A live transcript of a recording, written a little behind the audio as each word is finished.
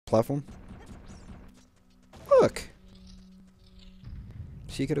platform. Look!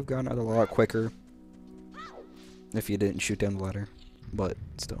 She could have gone out a lot quicker if you didn't shoot down the ladder. But,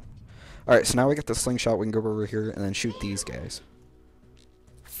 still. Alright, so now we got the slingshot. We can go over here and then shoot these guys.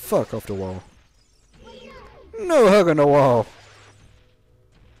 Fuck off the wall. No hugging the wall!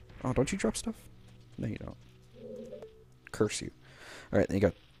 Oh, don't you drop stuff? No, you don't. Curse you. Alright, then you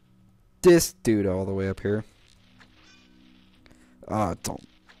got this dude all the way up here. Don't.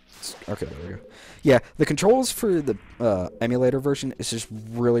 Okay, there we go. Yeah, the controls for the emulator version is just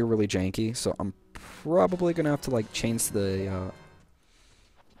really, really janky, so I'm probably gonna have to like change the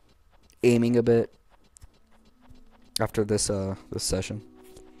aiming a bit after this this session.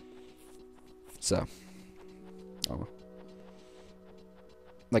 So, oh,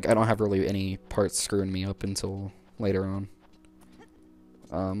 like I don't have really any parts screwing me up until later on.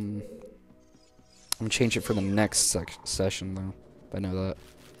 I'm gonna change it for the next session though. I know that.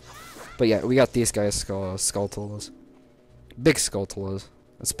 But yeah, we got these guys, Skulltulas. Big Skulltulas.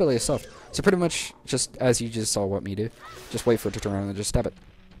 That's Billy stuff. So pretty much, just as you just saw what me do, just wait for it to turn around and just stab it.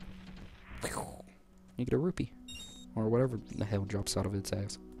 You get a rupee. Or whatever the hell drops out of its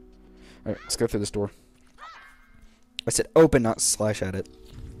ass. Alright, let's go through this door. I said open, not slash at it.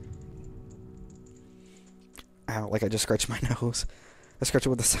 Ow, like I just scratched my nose. I scratched it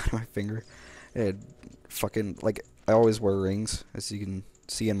with the side of my finger. And fucking, like, I always wear rings, as you can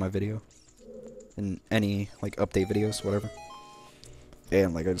see in my video. In any, like, update videos, whatever.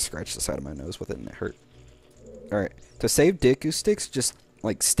 And, like, I just scratched the side of my nose with it and it hurt. Alright, to save Deku Sticks, just,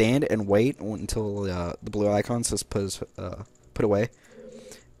 like, stand and wait until the blue icon says put away.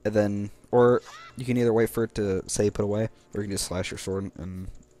 And then, or you can either wait for it to say put away, or you can just slash your sword and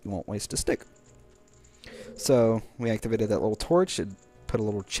you won't waste a stick. So, we activated that little torch, it put a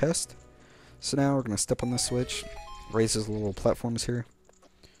little chest. So now we're going to step on this switch, raise these little platforms here.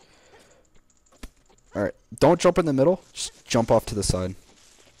 Alright, don't jump in the middle, just jump off to the side.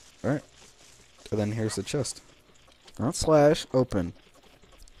 Alright, and then here's the chest. Not slash, open.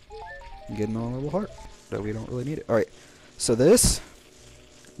 I'm getting on a little heart, but we don't really need it. Alright, so this,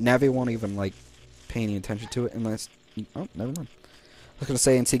 Navi won't even like pay any attention to it unless, oh, never mind. I was going to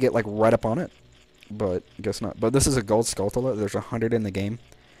say until you get like right up on it, but I guess not. But this is a gold Skulltula, there's 100 in the game.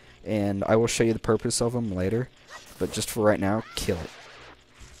 And I will show you the purpose of them later. But just for right now, kill it.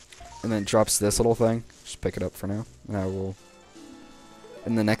 And then it drops this little thing. Just pick it up for now. And I will...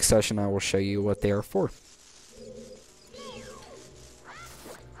 in the next session, I will show you what they are for.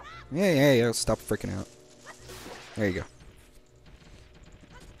 Yeah. Stop freaking out. There you go.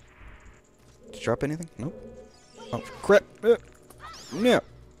 Did you drop anything? Nope. Oh, crap. No.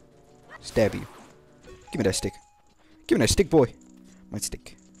 Stab you. Give me that stick. Give me that stick, boy. My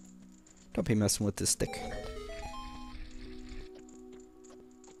stick. Don't be messing with this stick.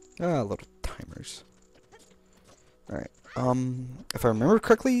 Ah, little timers. Alright, if I remember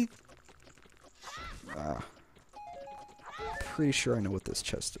correctly, pretty sure I know what this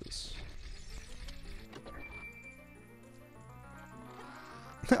chest is.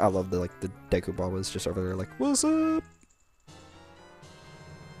 I love the, like, the Deku Babas just over there like, what's up?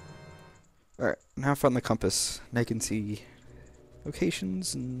 Alright, now I found the compass, and I can see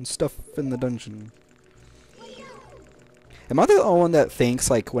locations and stuff in the dungeon. Am I the only one that thinks,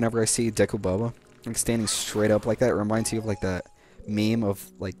 like, whenever I see Deku Baba, like, standing straight up like that, it reminds you of, like, that meme of,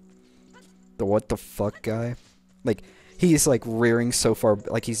 like, the what the fuck guy? Like, he's, like, rearing so far,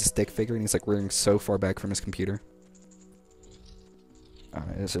 like, he's a stick figure, and he's, like, rearing so far back from his computer.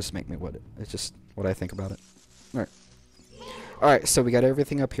 It's just make me what it, it's just what I think about it. Alright. Alright, so we got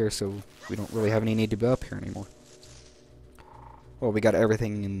everything up here, so we don't really have any need to be up here anymore. Well, we got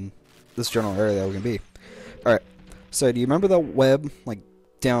everything in this general area that we can be. Alright, so do you remember the web, like,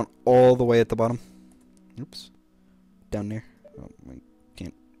 down all the way at the bottom? Oops. Down there. Oh, I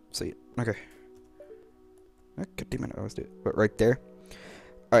can't see it. Okay. Oh, God damn it, I always do it. But right there.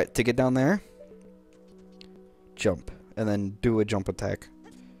 Alright, to get down there, jump. And then do a jump attack.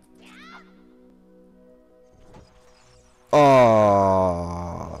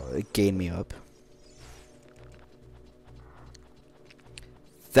 Oh, it gained me up.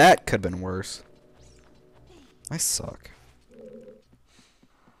 That could have been worse. I suck.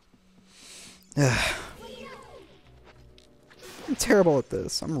 I'm terrible at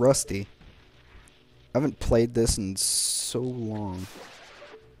this. I'm rusty. I haven't played this in so long.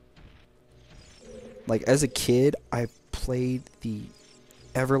 Like, as a kid, I played the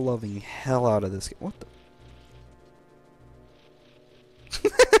ever-loving hell out of this game. What the?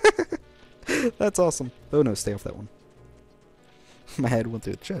 That's awesome. Oh no, stay off that one. My head went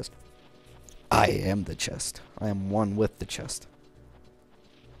through the chest. I am the chest. I am one with the chest.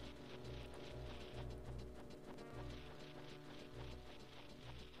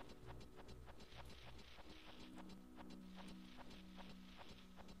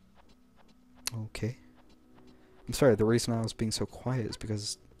 I'm sorry, the reason I was being so quiet is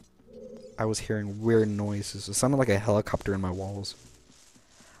because I was hearing weird noises. It sounded like a helicopter in my walls.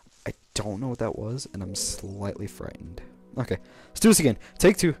 I don't know what that was, and I'm slightly frightened. Okay, let's do this again.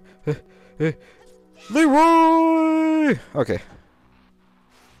 Take 2. Leroy! Okay.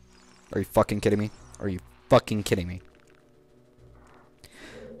 Are you fucking kidding me? Are you fucking kidding me?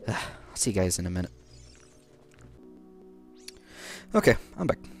 I'll see you guys in a minute. Okay, I'm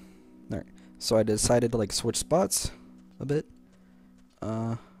back. Alright, so I decided to like switch spots a bit.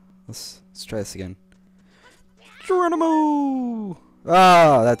 Let's try this again. Geronimo!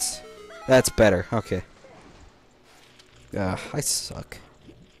 Ah, that's better. Okay. I suck.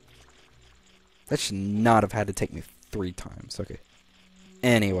 That should not have had to take me 3 times. Okay.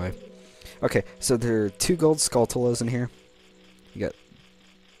 Anyway. Okay, so there are 2 gold Skulltulas in here. You got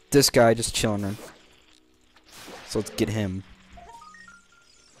this guy just chilling around. So let's get him.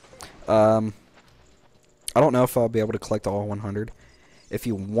 I don't know if I'll be able to collect all 100. If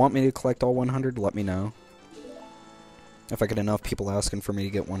you want me to collect all 100, let me know. If I get enough people asking for me to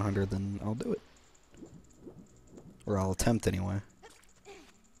get 100, then I'll do it. Or I'll attempt anyway.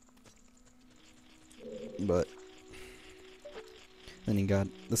 But then you got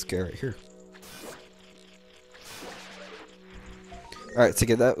this guy right here. Alright, to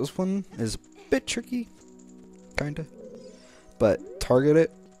get that one is a bit tricky. Kinda. But target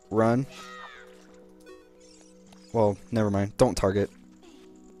it, run. Well, never mind. Don't target.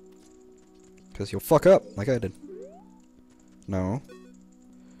 Because you'll fuck up, like I did. No.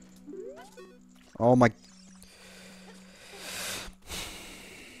 Oh my...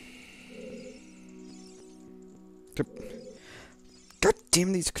 God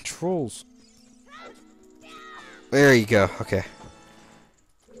damn these controls. There you go. Okay.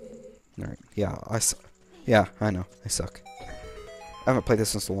 Alright. Yeah, yeah, I know. I suck. I haven't played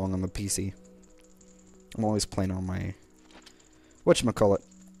this in so long on the PC. I'm always playing on my... whatchamacallit.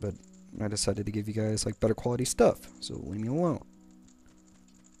 But I decided to give you guys, like, better quality stuff. So leave me alone.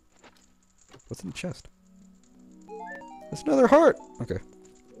 What's in the chest? There's another heart! Okay.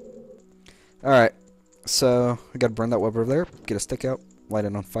 Alright. So, I gotta burn that web over there. Get a stick out. Light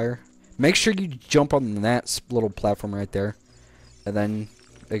it on fire. Make sure you jump on that little platform right there. And then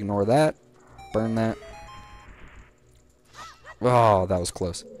ignore that. Burn that. Oh, that was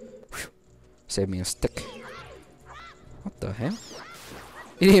close. Whew. Save me a stick. What the hell?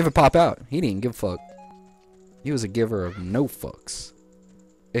 He didn't even pop out. He didn't give a fuck. He was a giver of no fucks.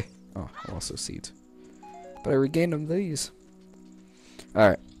 Eh. Oh, also seeds. But I regained them these.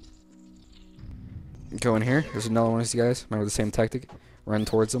 Alright. Go in here. There's another one of these guys. Remember the same tactic? Run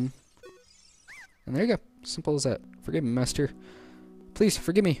towards them. And there you go. Simple as that. Forgive me, master. Please,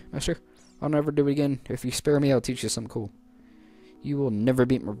 forgive me, master. I'll never do it again. If you spare me, I'll teach you something cool. You will never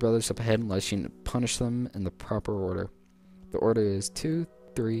beat my brothers up ahead unless you punish them in the proper order. The order is 2,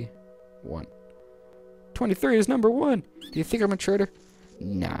 3, 1. 23 is number 1. Do you think I'm a traitor?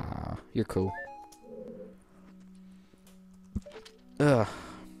 Nah, you're cool. Ugh.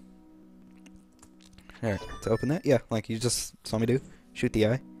 Alright, to open that, yeah, like you just saw me do. Shoot the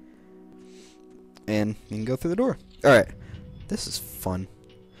eye. And you can go through the door. Alright. This is fun.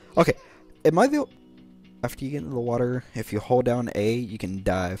 Okay. Am I the... After you get into the water, if you hold down A, you can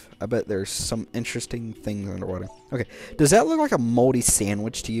dive. I bet there's some interesting things underwater. Okay. Does that look like a moldy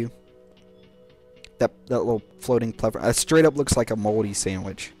sandwich to you? That little floating platform. It straight up looks like a moldy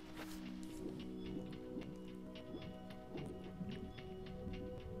sandwich.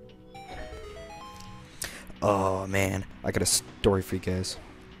 Oh, man. I got a story for you guys.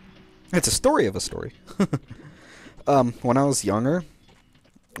 It's a story of a story. When I was younger,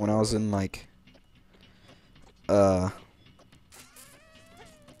 when I was in, like, I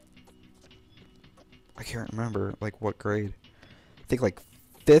can't remember, like, what grade. I think, like,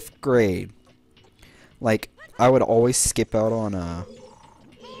 5th grade. Like, I would always skip out on,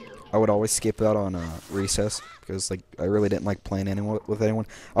 recess. Because, like, I really didn't like playing with anyone.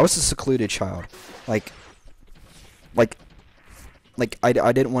 I was a secluded child. Like, I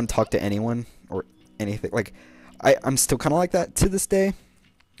didn't want to talk to anyone or anything. Like, I'm still kind of like that to this day,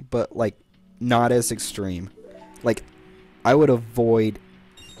 but, like, not as extreme. Like, I would avoid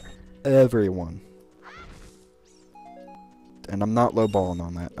everyone. And I'm not lowballing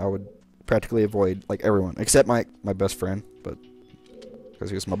on that. I would practically avoid, like, everyone. Except my best friend, but because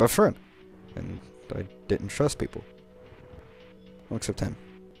he was my best friend. And I didn't trust people. Well, except him.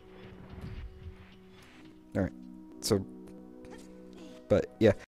 Alright. So... But, yeah.